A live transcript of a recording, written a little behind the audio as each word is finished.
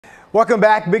Welcome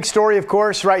back. Big story, of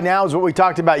course, right now is what we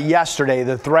talked about yesterday,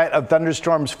 the threat of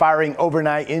thunderstorms firing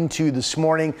overnight into this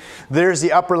morning. There's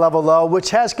the upper level low, which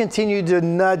has continued to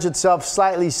nudge itself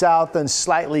slightly south and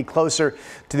slightly closer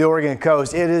to the Oregon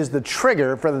coast. It is the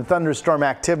trigger for the thunderstorm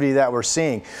activity that we're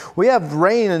seeing. We have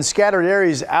rain in scattered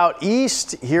areas out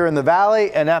east, here in the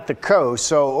valley, and at the coast.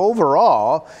 So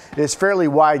overall, it's fairly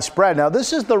widespread. Now,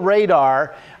 this is the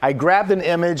radar. I grabbed an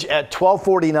image at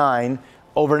 12:49.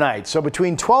 Overnight. So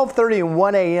between 12:30 and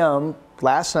 1 a.m.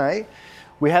 last night,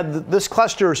 we had this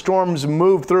cluster of storms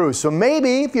move through. So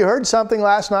maybe if you heard something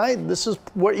last night, this is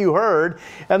what you heard.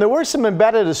 And there were some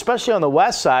embedded, especially on the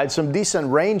west side, some decent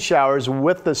rain showers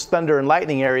with this thunder and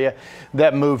lightning area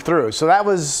that moved through. So that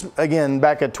was, again,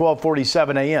 back at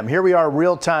 12:47 a.m. Here we are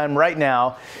real time right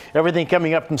now. Everything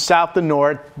coming up from south to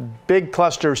north. Big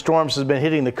cluster of storms has been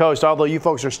hitting the coast, although you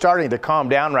folks are starting to calm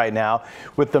down right now,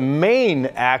 with the main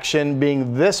action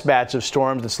being this batch of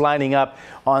storms that's lining up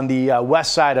on the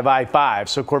west side of I-5.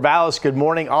 So Corvallis, good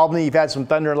morning. Albany, you've had some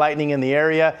thunder and lightning in the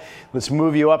area. Let's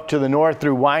move you up to the north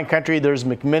through wine country. There's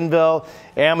McMinnville,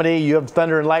 Amity. You have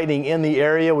thunder and lightning in the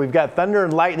area. We've got thunder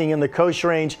and lightning in the Coast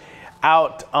Range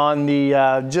out on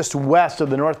the just west of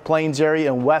the North Plains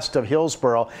area and west of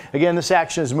Hillsboro. Again, this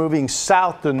action is moving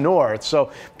south to north.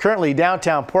 So currently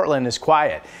downtown Portland is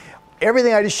quiet.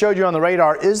 Everything I just showed you on the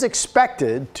radar is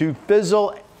expected to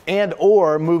fizzle and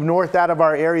or move north out of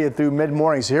our area through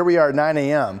mid-morning. So here we are at 9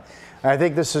 a.m. I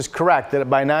think this is correct, that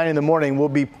by 9 in the morning we'll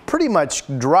be pretty much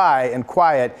dry and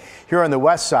quiet here on the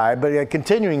west side, but a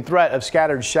continuing threat of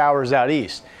scattered showers out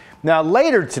east. Now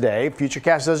later today,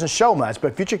 Futurecast doesn't show much,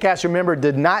 but Futurecast, remember,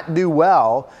 did not do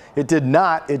well. It did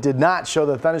not show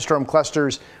the thunderstorm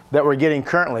clusters that we're getting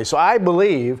currently. So I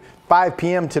believe 5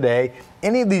 p.m. today,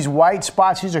 any of these white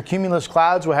spots, these are cumulus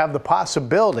clouds, will have the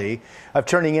possibility of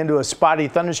turning into a spotty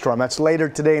thunderstorm. That's later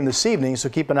today and this evening, so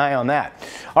keep an eye on that.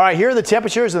 All right, here are the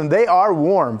temperatures, and they are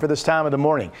warm for this time of the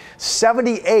morning.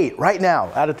 78 right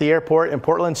now out at the airport in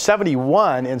Portland,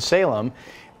 71 in Salem,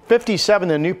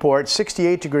 57 in Newport,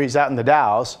 68 degrees out in the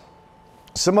Dalles.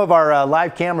 Some of our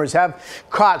live cameras have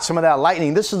caught some of that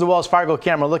lightning. This is the Wells Fargo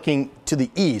camera looking to the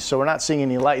east, so we're not seeing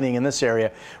any lightning in this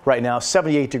area right now.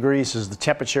 78 degrees is the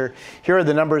temperature. Here are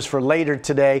the numbers for later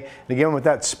today. And again, with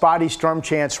that spotty storm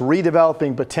chance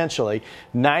redeveloping potentially.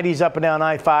 90s up and down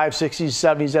I-5, 60s,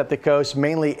 70s at the coast,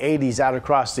 mainly 80s out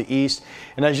across the east.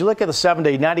 And as you look at the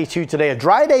 7-day, 92 today, a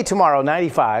dry day tomorrow,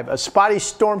 95, a spotty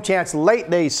storm chance late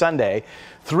day Sunday.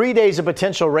 3 days of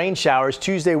potential rain showers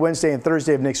Tuesday, Wednesday, and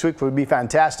Thursday of next week would be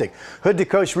fantastic. Hood to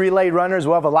Coast relay runners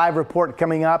will have a live report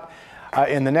coming up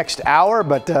in the next hour,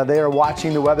 but they are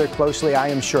watching the weather closely, I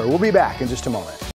am sure. We'll be back in just a moment.